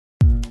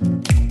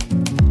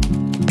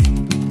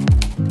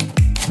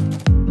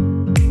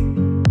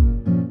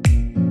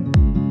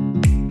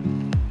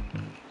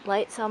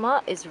Late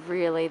summer is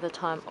really the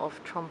time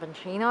of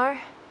tromboncino.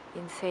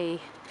 You can see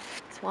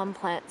this one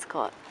plant's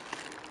got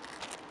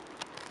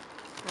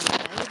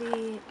one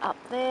baby up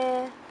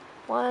there.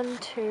 1,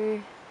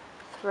 2,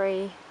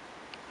 3,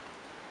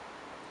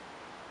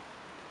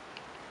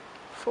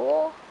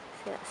 4.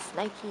 See that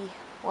snaky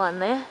one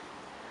there?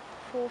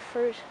 4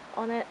 fruit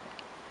on it.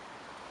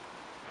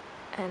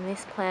 And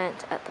this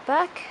plant at the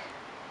back,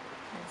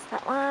 there's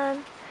that one,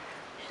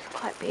 which is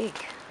quite big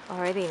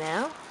already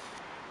now.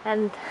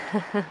 And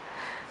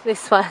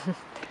this one,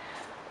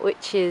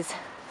 which is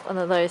one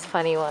of those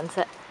funny ones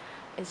that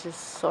is just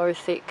so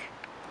thick.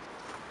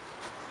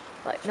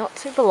 Like not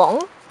super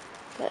long,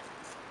 but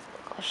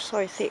gosh,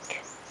 so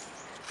thick.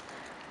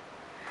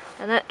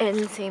 And that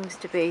end seems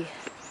to be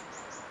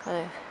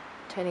kind of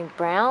turning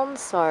brown,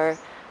 so I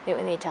think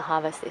we need to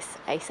harvest this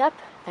ASAP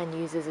and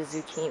use as a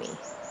zucchini.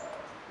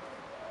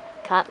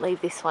 Can't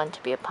leave this one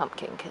to be a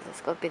pumpkin because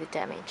it's got a bit of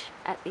damage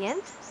at the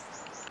end.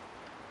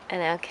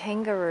 And our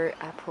kangaroo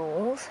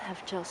apples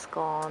have just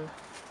gone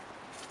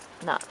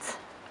nuts.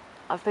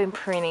 I've been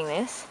pruning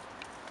this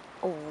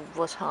all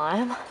the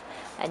time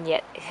and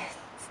yet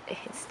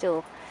it's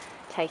still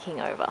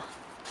taking over.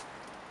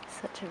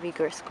 Such a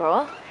vigorous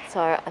grower. So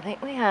I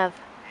think we have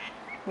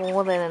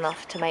more than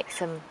enough to make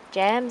some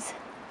jams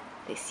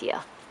this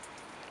year.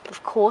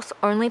 Of course,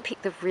 only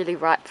pick the really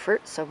ripe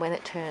fruit, so when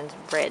it turns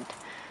red.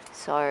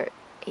 So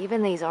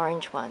even these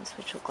orange ones,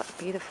 which look like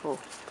beautiful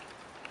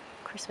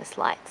Christmas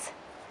lights,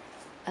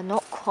 are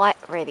not quite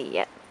ready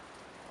yet.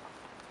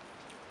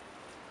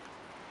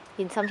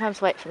 You can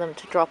sometimes wait for them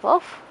to drop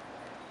off,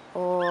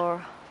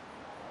 or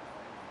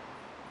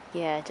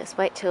yeah, just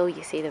wait till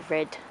you see the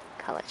red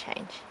colour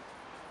change.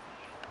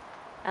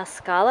 Our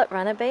scarlet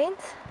runner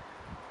beans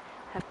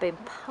have been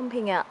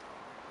pumping out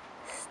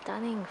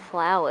stunning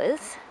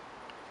flowers,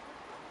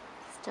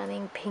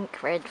 stunning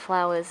pink red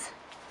flowers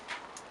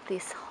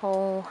this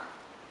whole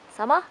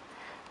summer,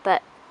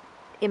 but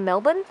in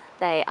Melbourne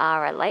they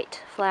are a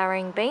late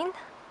flowering bean.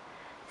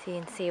 So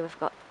you can see we've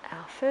got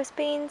our first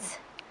beans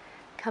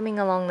coming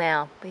along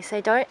now. Because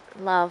they don't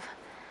love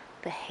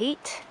the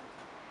heat,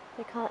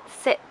 they can't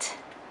set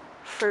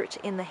fruit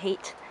in the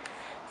heat.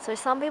 So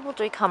some people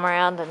do come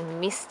around and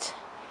mist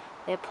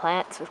their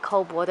plants with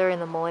cold water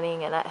in the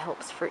morning and that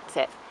helps fruit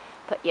set.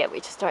 But yeah, we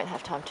just don't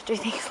have time to do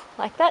things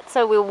like that,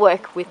 so we'll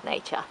work with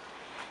nature.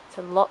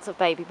 So lots of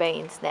baby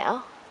beans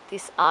now.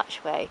 This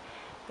archway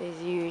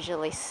is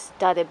usually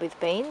studded with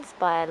beans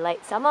by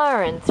late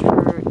summer and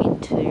through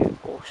into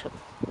autumn.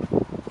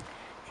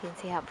 So you can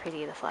see how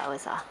pretty the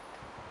flowers are.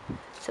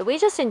 So we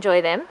just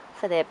enjoy them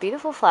for their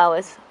beautiful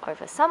flowers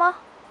over summer.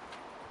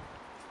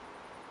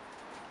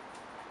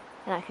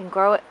 And I can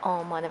grow it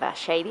on one of our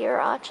shadier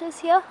arches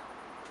here,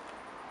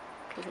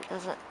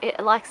 because it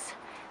likes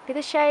a bit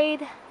of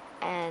shade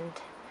and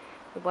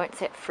it won't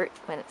set fruit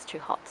when it's too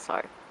hot.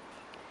 So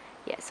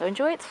yeah, so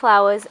enjoy its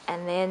flowers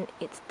and then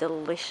its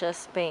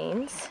delicious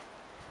beans.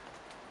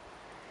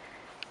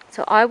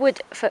 So I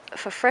would, for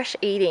fresh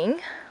eating,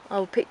 I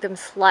will pick them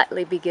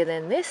slightly bigger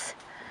than this.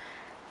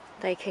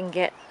 They can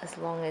get as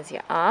long as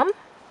your arm,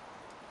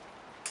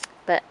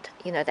 but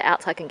you know, the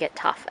outside can get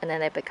tough and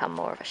then they become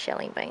more of a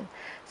shelling bean.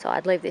 So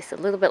I'd leave this a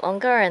little bit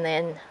longer and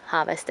then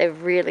harvest. They're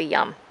really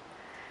yum.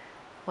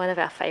 One of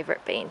our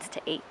favourite beans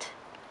to eat.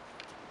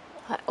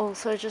 I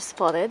also just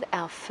spotted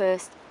our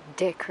first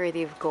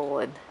decorative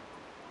gourd.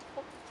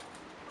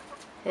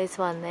 There's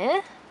one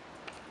there,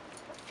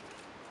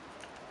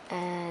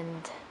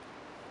 and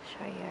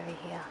show you over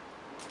here.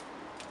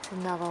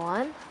 There's another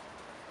one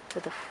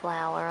with a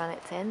flower on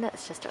its end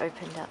that's just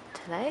opened up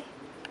today.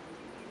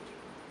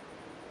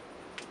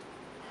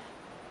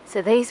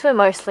 So these were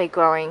mostly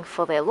growing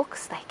for their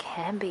looks. They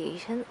can be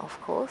eaten,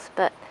 of course,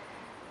 but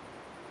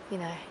you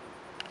know,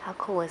 how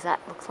cool is that?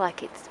 Looks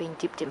like it's been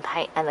dipped in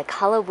paint, and the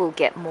colour will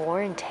get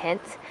more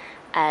intense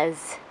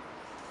as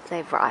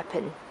they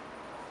ripen.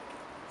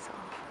 So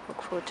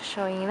look forward to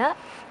showing you that.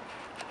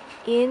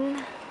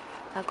 In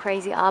our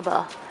crazy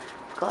arbour,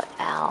 we've got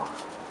our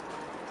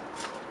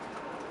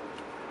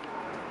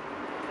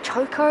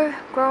choco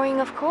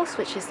growing, of course,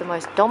 which is the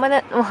most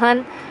dominant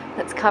one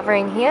that's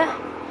covering here.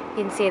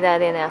 You can see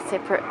that in our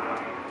separate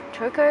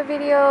choco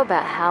video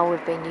about how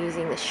we've been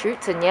using the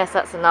shoots, and yes,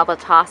 that's another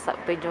task that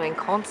we've been doing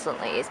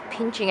constantly, is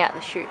pinching out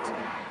the shoots.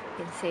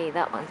 You can see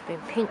that one's been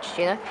pinched,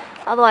 you know,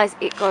 otherwise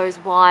it goes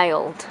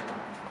wild.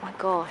 Oh my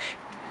gosh,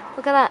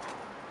 look at that,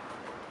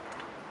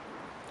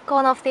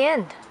 gone off the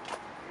end,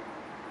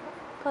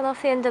 gone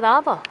off the end of the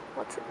arbor.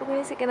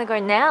 Where's it gonna go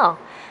now?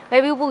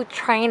 Maybe we'll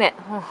train it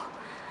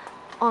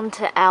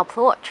onto our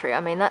plot tree. I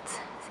mean, that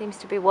seems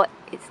to be what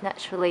it's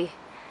naturally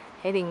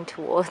heading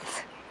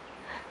towards.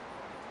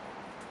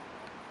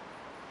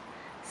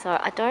 So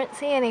I don't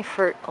see any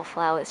fruit or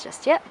flowers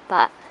just yet,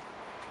 but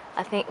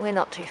I think we're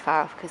not too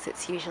far off because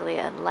it's usually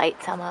a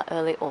late summer,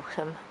 early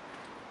autumn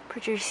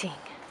producing.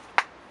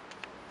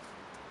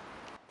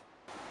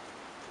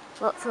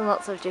 Lots and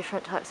lots of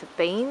different types of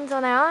beans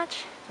on our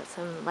arch. Got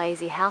some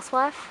Lazy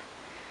Housewife.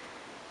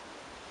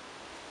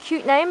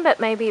 Cute name, but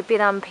maybe a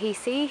bit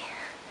un-PC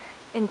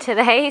in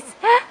today's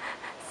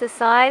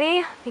society.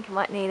 I think it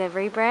might need a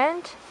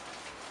rebrand.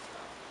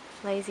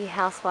 Lazy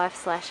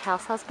Housewife /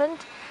 House Husband.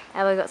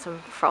 And we've got some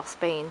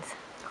frost beans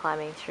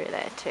climbing through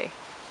there too.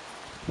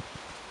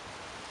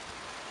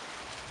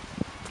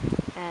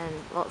 And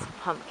lots of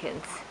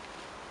pumpkins.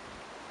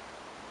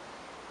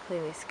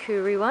 Including this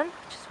Kuri one,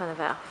 which is one of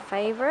our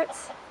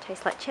favourites.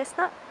 Tastes like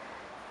chestnut.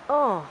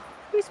 Oh,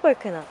 who's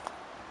woken up?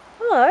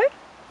 Hello?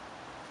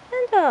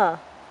 And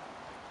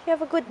you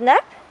have a good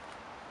nap?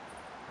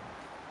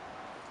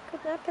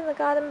 Good nap in the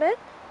garden bed?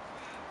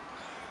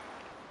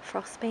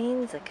 Frost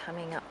beans are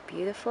coming up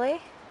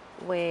beautifully.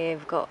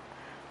 We've got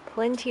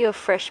plenty of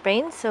fresh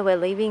beans, so we're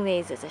leaving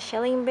these as a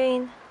shelling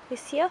bean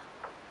this year.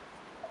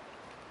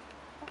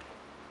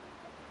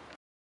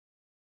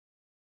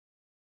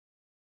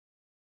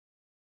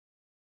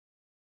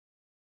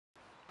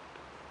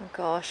 Oh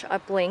gosh, I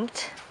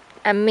blinked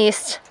and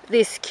missed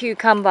this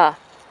cucumber.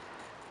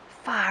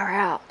 Far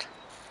out.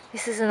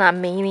 This is an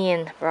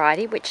Armenian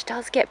variety, which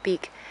does get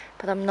big,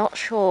 but I'm not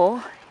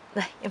sure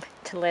they are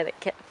meant to let it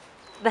get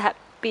that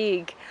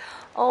big.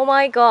 Oh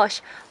my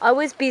gosh, I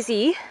was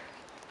busy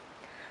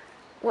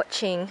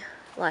watching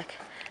like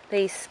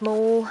these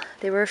small,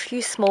 there were a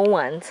few small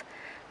ones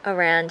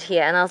around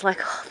here, and I was like,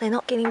 oh, they're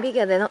not getting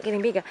bigger, they're not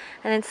getting bigger.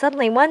 And then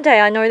suddenly one day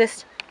I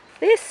noticed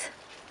this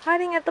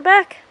hiding at the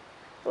back.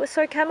 It was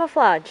so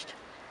camouflaged.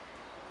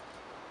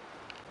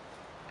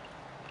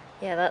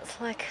 Yeah, that's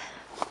like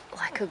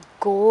a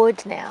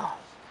gourd now.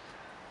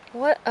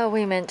 What are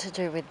we meant to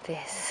do with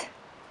this?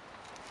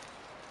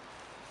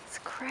 It's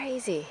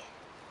crazy.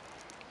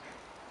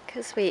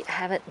 Because we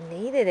haven't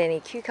needed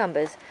any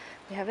cucumbers,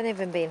 we haven't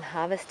even been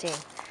harvesting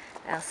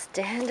our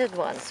standard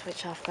ones,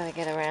 which I've got to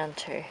get around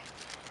to.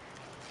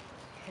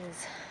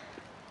 Because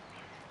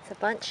there's a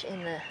bunch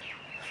in the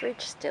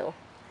fridge still.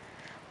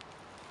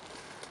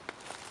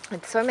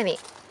 And so many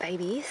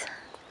babies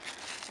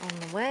on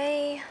the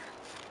way.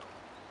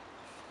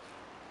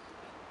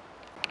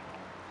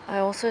 I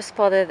also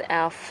spotted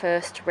our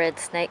first red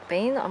snake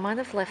bean. I might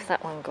have left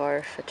that one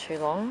go for too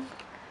long.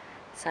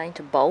 It's starting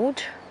to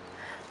bulge.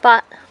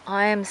 But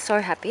I am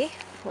so happy.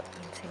 Look,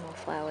 you can see more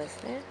flowers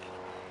there.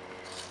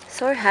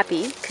 So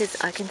happy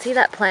because I can see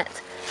that plant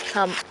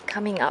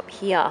coming up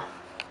here.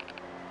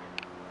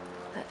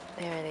 But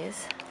there it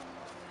is.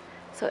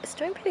 So it's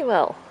doing pretty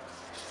well.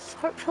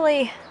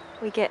 Hopefully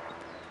we get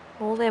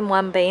more than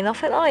one bean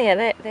off it. Oh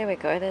yeah, there we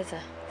go. There's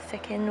a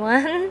second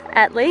one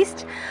at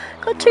least.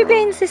 Got 2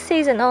 beans this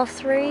season. Oh,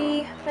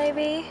 3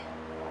 maybe.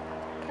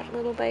 That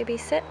little baby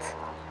set.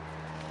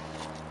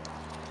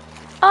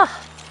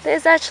 Oh,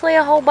 there's actually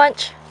a whole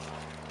bunch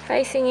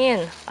facing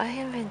in. I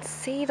didn't even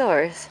see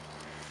those.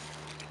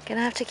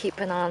 Gonna have to keep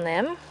an eye on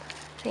them.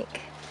 I think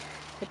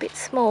they're a bit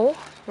small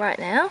right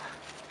now.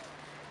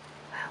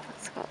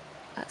 Wow,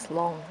 that's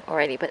long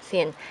already, but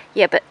thin.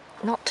 Yeah, but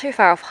not too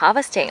far off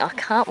harvesting. I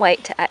can't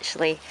wait to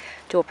actually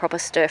do a proper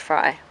stir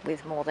fry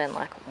with more than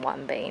like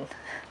 1 bean.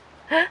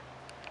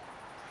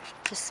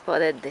 Just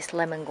spotted this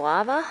lemon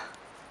guava.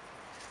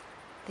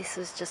 This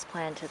was just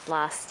planted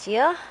last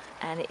year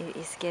and it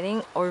is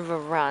getting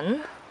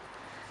overrun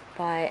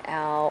by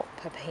our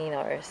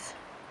pepinos,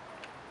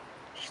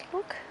 which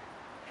look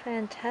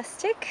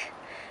fantastic.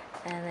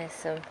 And there's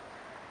some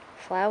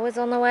flowers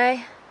on the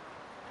way.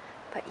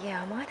 But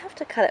yeah, I might have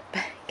to cut it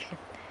back and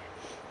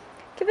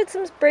give it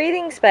some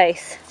breathing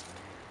space.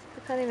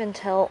 I can't even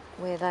tell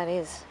where that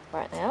is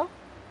right now.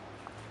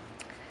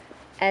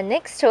 And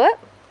next to it,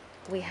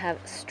 we have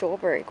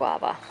strawberry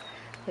guava,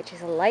 which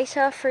is a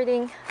later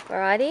fruiting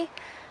variety.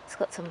 It's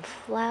got some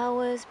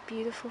flowers,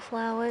 beautiful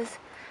flowers.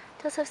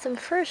 It does have some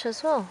fruit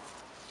as well.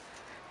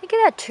 I think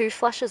it had 2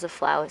 flushes of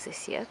flowers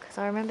this year because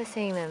I remember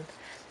seeing them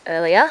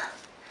earlier,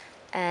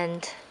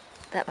 and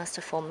that must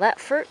have formed that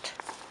fruit.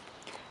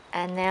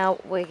 And now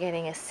we're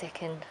getting a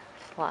second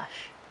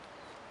flush.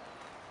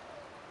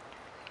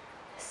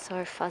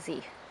 So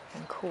fuzzy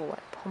and cool,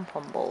 like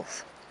pom-pom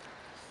balls.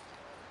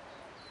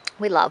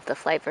 We love the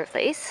flavour of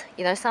these.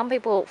 You know, some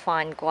people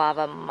find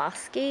guava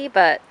musky,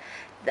 but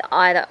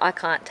I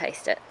can't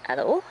taste it at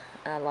all.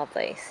 I love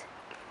these.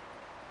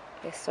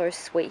 They're so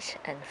sweet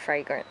and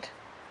fragrant.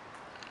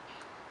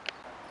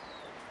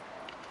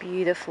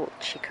 Beautiful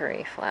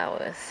chicory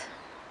flowers.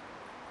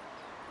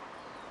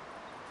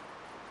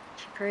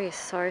 Chicory is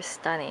so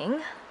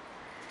stunning,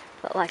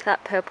 but like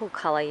that purple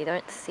colour, you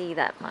don't see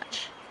that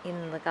much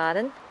in the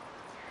garden.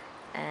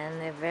 And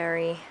they're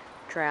very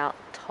drought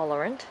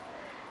tolerant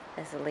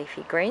as a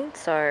leafy green,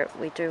 so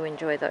we do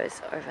enjoy those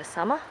over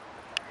summer.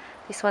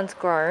 This one's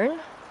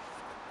grown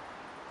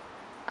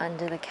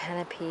under the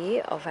canopy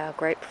of our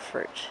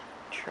grapefruit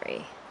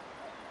tree,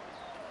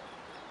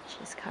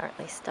 which is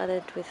currently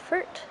studded with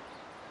fruit.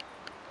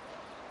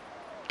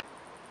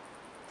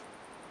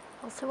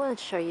 I also wanted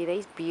to show you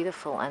these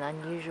beautiful and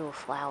unusual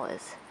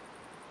flowers.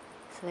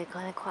 So they're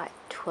kind of quite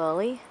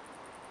twirly,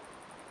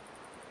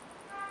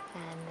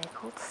 and they're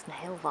called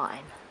snail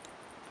vine.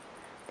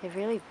 They're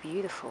really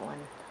beautiful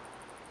and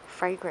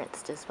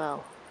fragranced as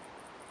well.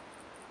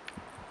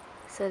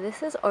 So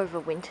this is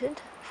overwintered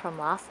from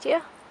last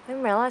year. I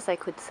didn't realise they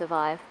could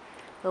survive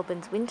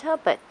Melbourne's winter,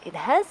 but it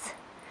has.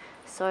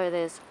 So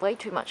there's way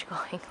too much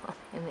going on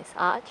in this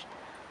arch.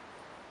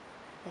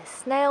 There's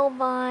snail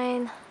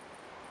vine,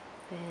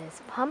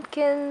 there's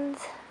pumpkins,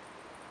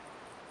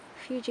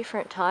 a few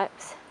different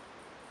types.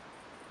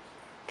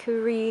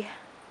 Curry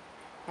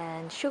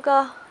and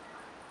sugar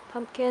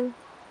pumpkin.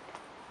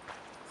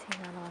 See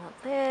another one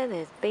up there.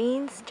 There's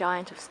beans,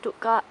 giant of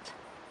Stuttgart.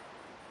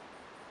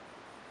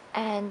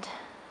 And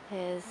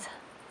there's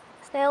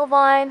snail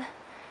vine.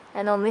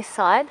 And on this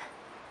side,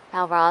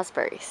 our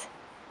raspberries.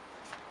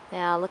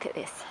 Now look at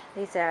this.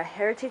 These are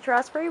heritage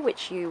raspberry,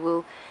 which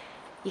you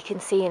can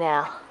see in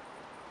our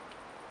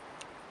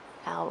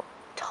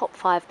top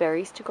 5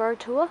 berries to grow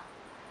tour.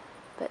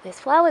 But there's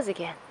flowers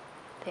again.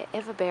 They're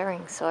ever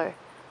bearing, so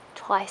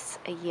twice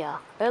a year.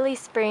 Early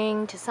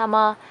spring to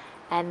summer,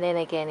 and then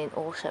again in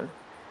autumn,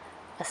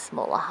 a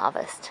smaller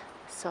harvest.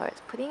 So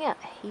it's putting out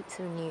heaps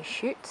of new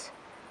shoots,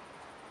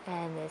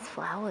 and there's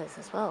flowers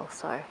as well.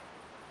 So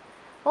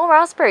more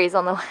raspberries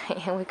on the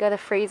way, and we've got a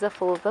freezer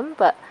full of them,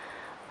 but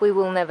we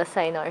will never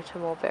say no to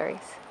more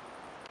berries.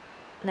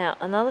 Now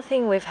another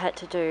thing we've had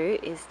to do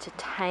is to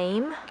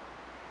tame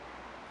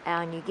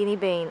our New Guinea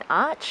bean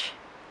arch.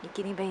 New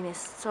Guinea bean is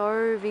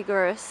so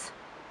vigorous,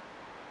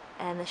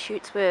 and the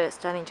shoots were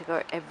starting to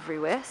go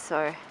everywhere,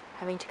 so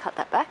having to cut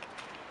that back.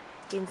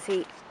 You can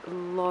see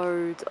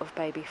loads of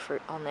baby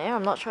fruit on there.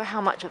 I'm not sure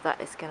how much of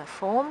that is going to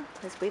form,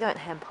 because we don't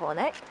hand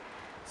pollinate,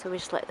 so we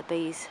just let the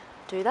bees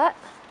do that.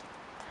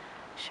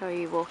 Show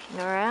you walking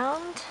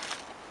around.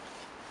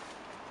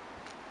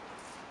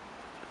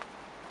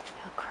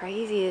 How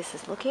crazy this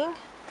is looking.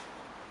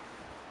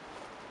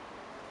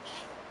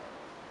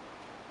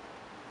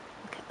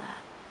 Look at that.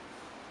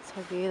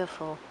 So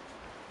beautiful.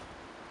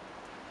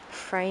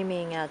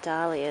 Framing our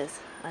dahlias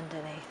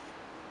underneath.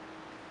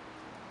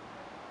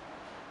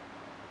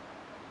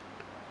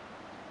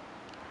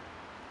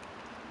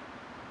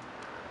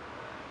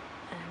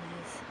 And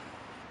there's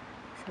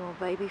some more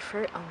baby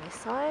fruit on this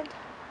side.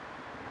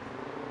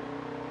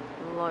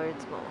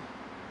 Loads more.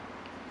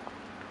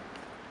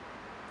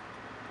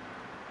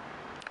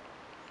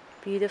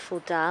 Beautiful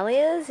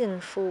dahlias in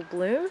full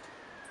bloom.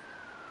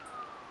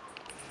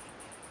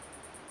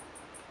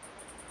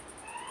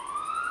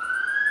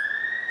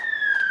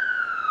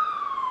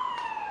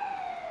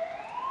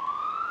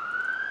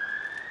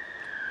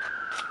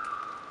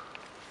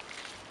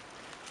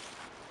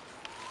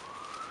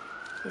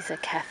 These are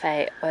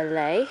Cafe au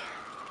lait.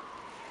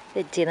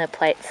 They're dinner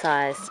plate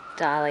sized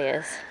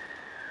dahlias.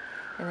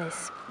 And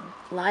this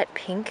light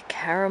pink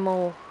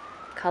caramel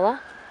colour.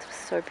 It's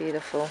so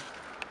beautiful.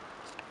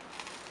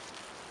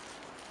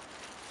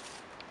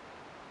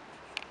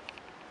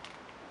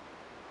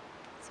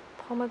 Some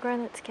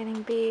pomegranates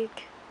getting big.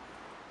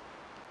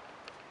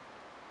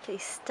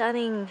 These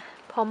stunning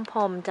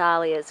pom-pom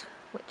dahlias,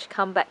 which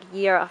come back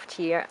year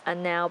after year, are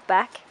now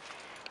back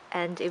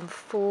and in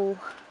full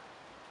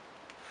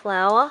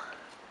flower.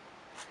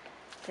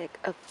 They're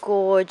a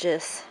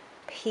gorgeous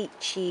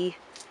peachy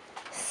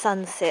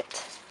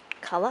sunset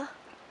colour.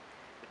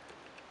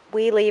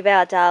 We leave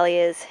our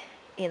dahlias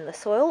in the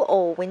soil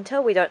all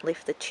winter. We don't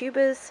lift the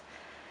tubers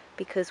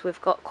because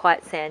we've got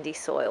quite sandy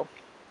soil.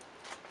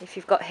 If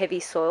you've got heavy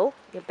soil,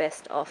 you're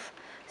best off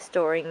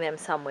storing them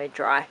somewhere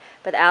dry.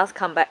 But ours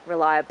come back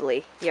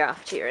reliably year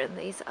after year, and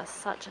these are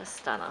such a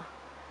stunner.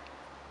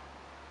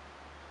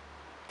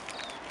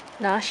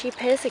 Nashi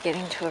pears are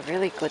getting to a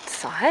really good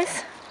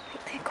size. I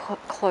think they're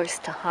quite close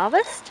to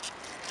harvest.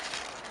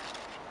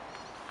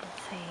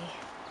 Let's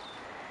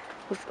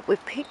see.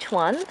 We've picked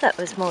one that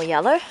was more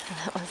yellow, and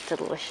that was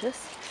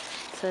delicious.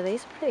 So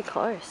these are pretty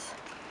close.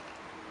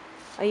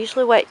 I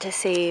usually wait to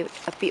see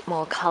a bit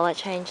more colour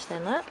change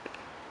than that.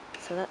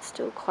 So that's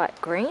still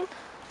quite green.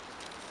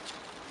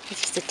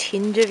 It's just a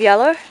tinge of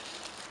yellow.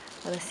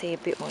 I want to see a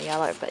bit more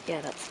yellow, but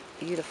yeah, that's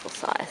beautiful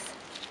size.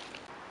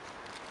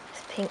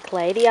 Pink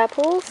lady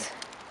apples,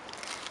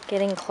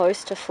 getting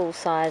close to full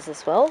size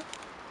as well.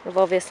 We've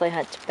obviously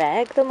had to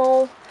bag them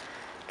all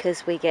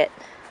because we get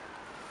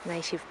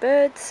native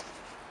birds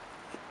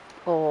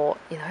or,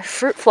 you know,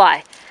 fruit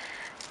fly.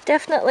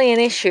 Definitely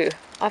an issue.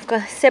 I've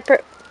got a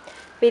separate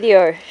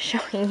video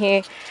showing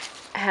you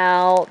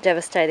how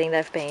devastating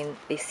they've been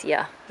this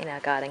year in our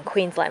garden.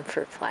 Queensland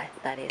fruit fly,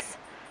 that is.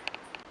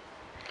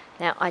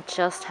 Now I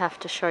just have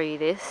to show you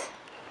this.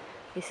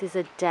 This is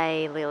a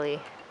day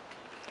lily.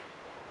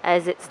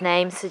 As its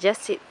name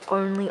suggests, it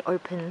only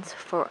opens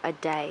for a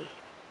day.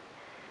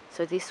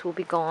 So this will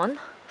be gone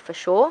for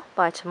sure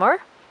by tomorrow.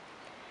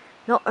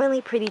 Not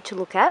only pretty to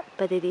look at,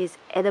 but it is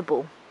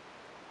edible.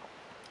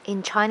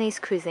 In Chinese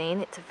cuisine,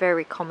 it's a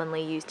very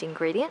commonly used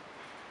ingredient.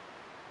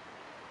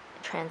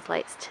 It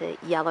translates to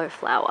yellow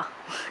flower,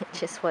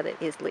 which is what it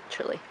is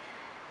literally.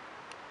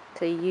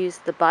 So you use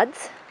the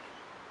buds,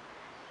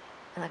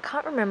 and I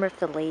can't remember if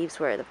the leaves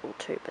were edible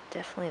too, but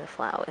definitely the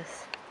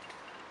flowers.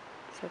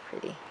 So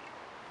pretty.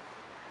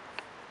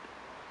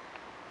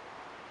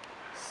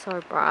 So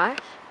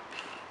bright.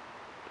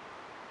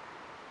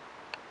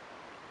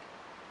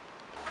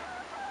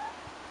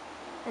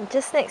 And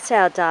just next to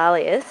our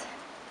dahlias,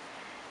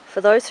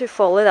 for those who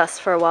followed us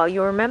for a while,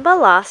 you remember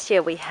last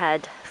year we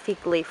had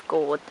fig leaf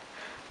gourd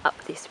up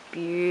this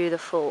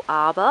beautiful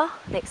arbor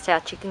next to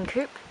our chicken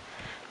coop.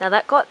 Now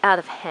that got out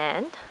of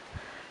hand,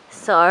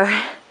 so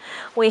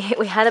we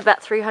had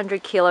about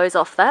 300 kilos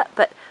off that,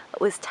 but it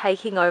was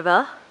taking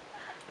over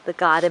the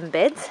garden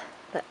beds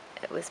that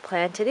it was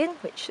planted in,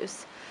 which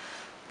is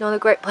not a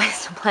great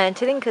place to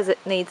plant it in because it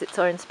needs its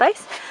own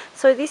space.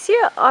 So this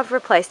year I've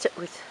replaced it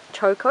with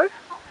choco.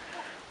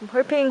 I'm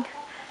hoping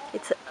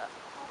it's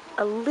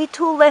a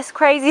little less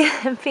crazy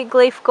than fig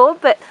leaf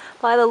gourd, but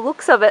by the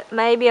looks of it,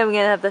 maybe I'm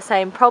going to have the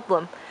same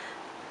problem.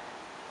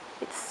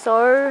 It's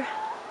so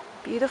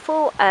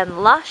beautiful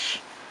and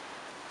lush.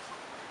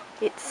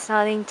 It's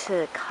starting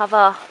to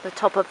cover the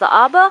top of the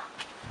arbor,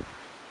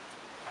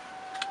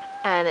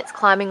 and it's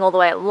climbing all the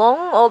way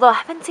along, although I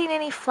haven't seen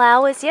any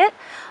flowers yet.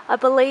 I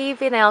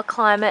believe in our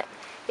climate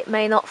it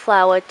may not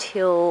flower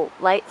till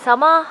late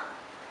summer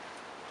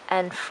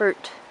and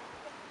fruit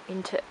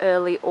into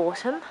early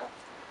autumn,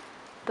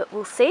 but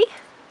we'll see.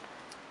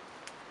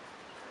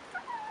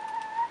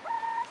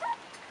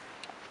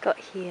 Got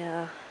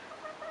here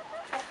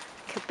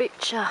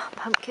kabocha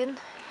pumpkin.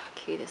 How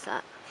cute is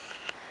that?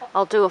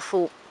 I'll do a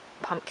full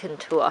pumpkin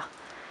tour,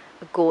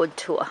 a gourd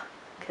tour,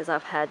 because I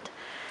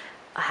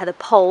had a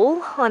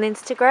poll on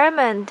Instagram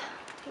and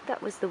I think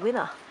that was the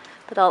winner.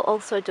 But I'll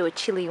also do a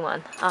chili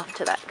one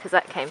after that because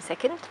that came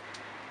second.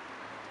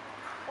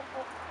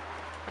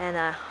 And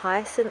a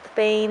hyacinth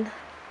bean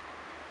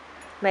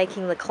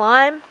making the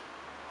climb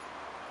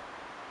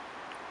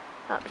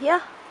up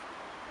here.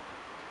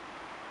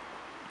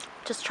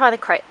 Just trying to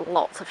create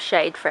lots of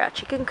shade for our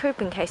chicken coop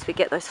in case we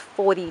get those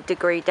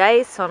 40-degree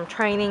days, so I'm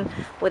training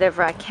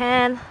whatever I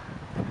can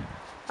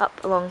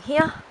up along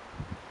here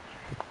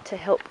to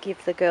help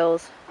give the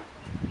girls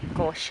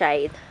more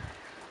shade.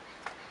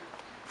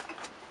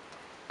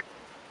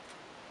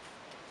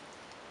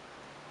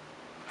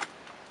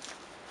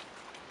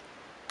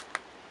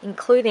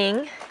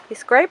 Including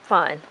this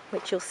grapevine,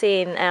 which you'll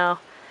see in our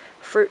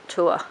fruit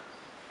tour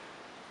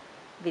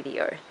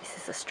video. This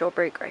is a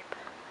strawberry grape.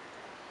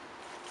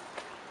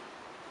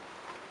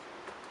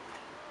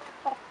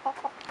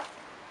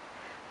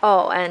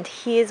 Oh, and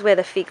here's where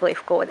the fig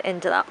leaf gourd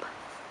ended up.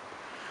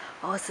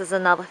 Oh, this is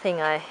another thing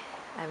I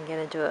am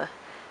going to do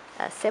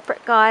a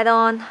separate guide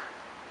on.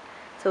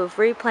 So we've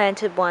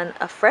replanted one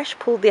afresh,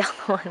 pulled the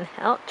other one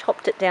out,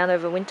 chopped it down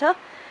over winter,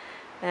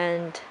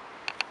 and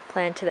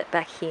planted it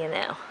back here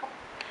now.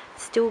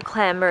 Still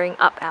clambering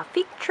up our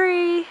fig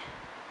tree,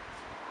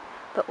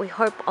 but we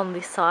hope on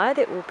this side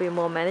it will be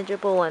more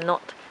manageable and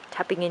not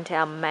tapping into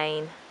our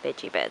main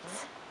veggie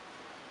beds.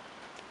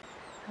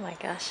 Oh my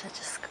gosh, I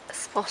just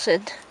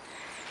spotted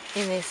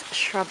in this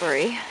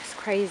shrubbery, this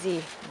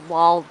crazy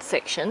wild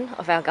section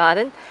of our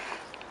garden,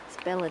 this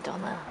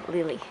belladonna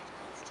lily.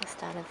 It's just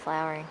started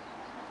flowering.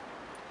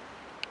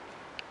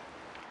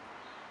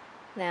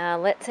 Now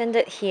let's end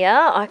it here.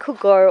 I could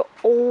go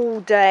all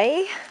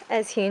day,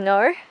 as you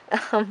know.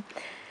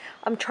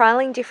 I'm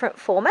trialing different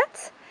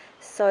formats,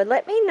 so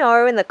let me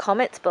know in the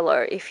comments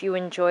below if you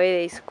enjoy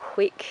these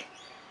quick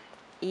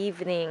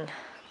evening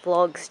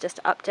vlogs,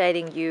 just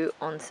updating you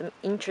on some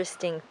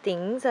interesting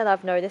things that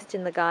I've noticed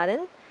in the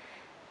garden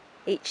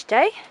each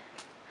day.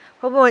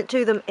 Probably won't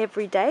do them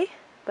every day,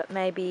 but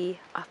maybe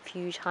a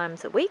few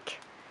times a week.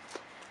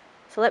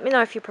 So let me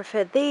know if you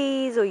prefer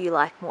these or you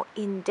like more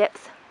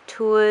in-depth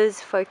tours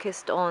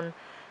focused on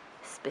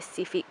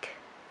specific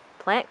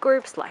plant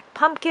groups like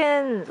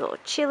pumpkins or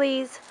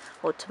chilies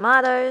or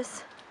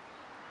tomatoes,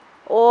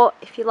 or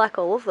if you like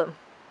all of them.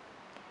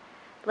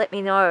 Let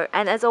me know,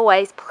 and as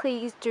always,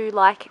 please do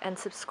like and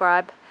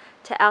subscribe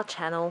to our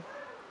channel.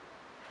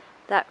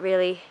 That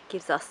really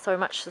gives us so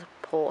much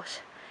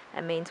support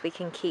and means we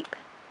can keep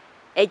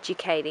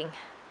educating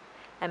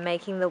and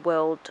making the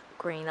world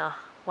greener,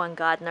 one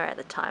gardener at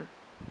a time.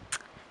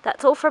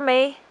 That's all from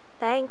me.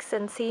 Thanks,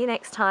 and see you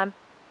next time.